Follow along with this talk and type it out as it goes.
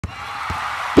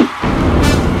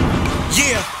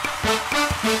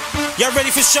Y'all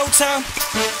ready for showtime?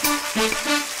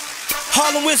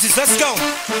 Harlem Wizards, let's go.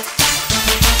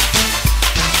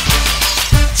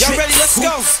 Y'all ready? Let's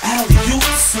go.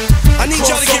 I need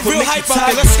y'all to get real hype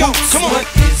out there. Let's go. Come on. What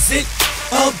is it?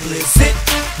 A blizzard?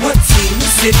 What team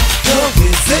is it? The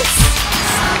Wizards.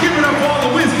 Give it up for all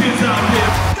the Wiz kids out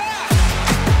there.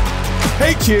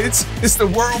 Hey kids, it's the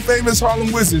world famous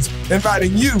Harlem Wizards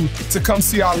inviting you to come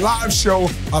see our live show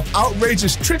of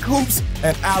outrageous trick hoops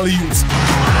and alley-oops.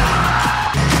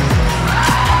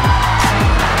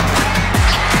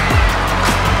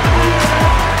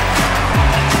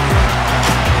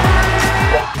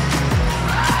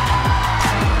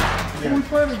 Who we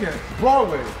playing against?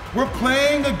 Broadway. We're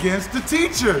playing against the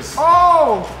teachers.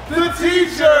 Oh, The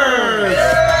teachers!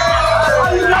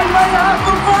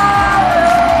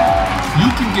 you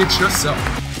can get yourself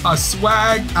a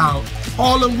swag out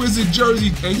Harlem Wizard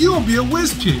jersey and you'll be a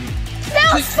Wiz kid.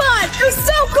 That was fun! It was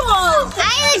so cool!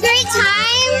 I had a great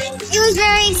time. It was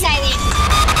very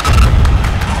exciting.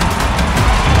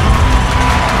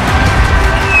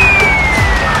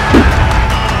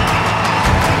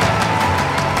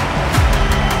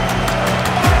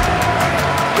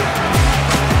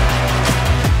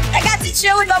 I got to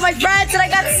chill with all my friends and I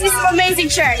got to see some amazing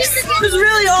tricks. It was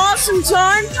really awesome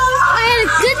time. I had a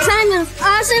good time. It was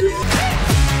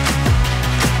awesome.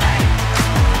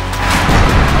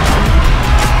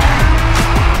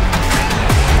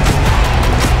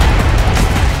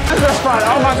 This was fun.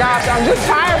 Oh my gosh, I'm just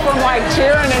tired from like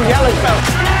cheering and yelling stuff.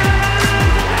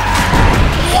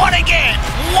 What a game!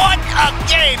 What a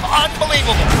game!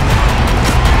 Unbelievable!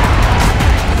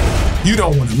 You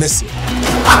don't want to miss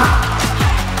it.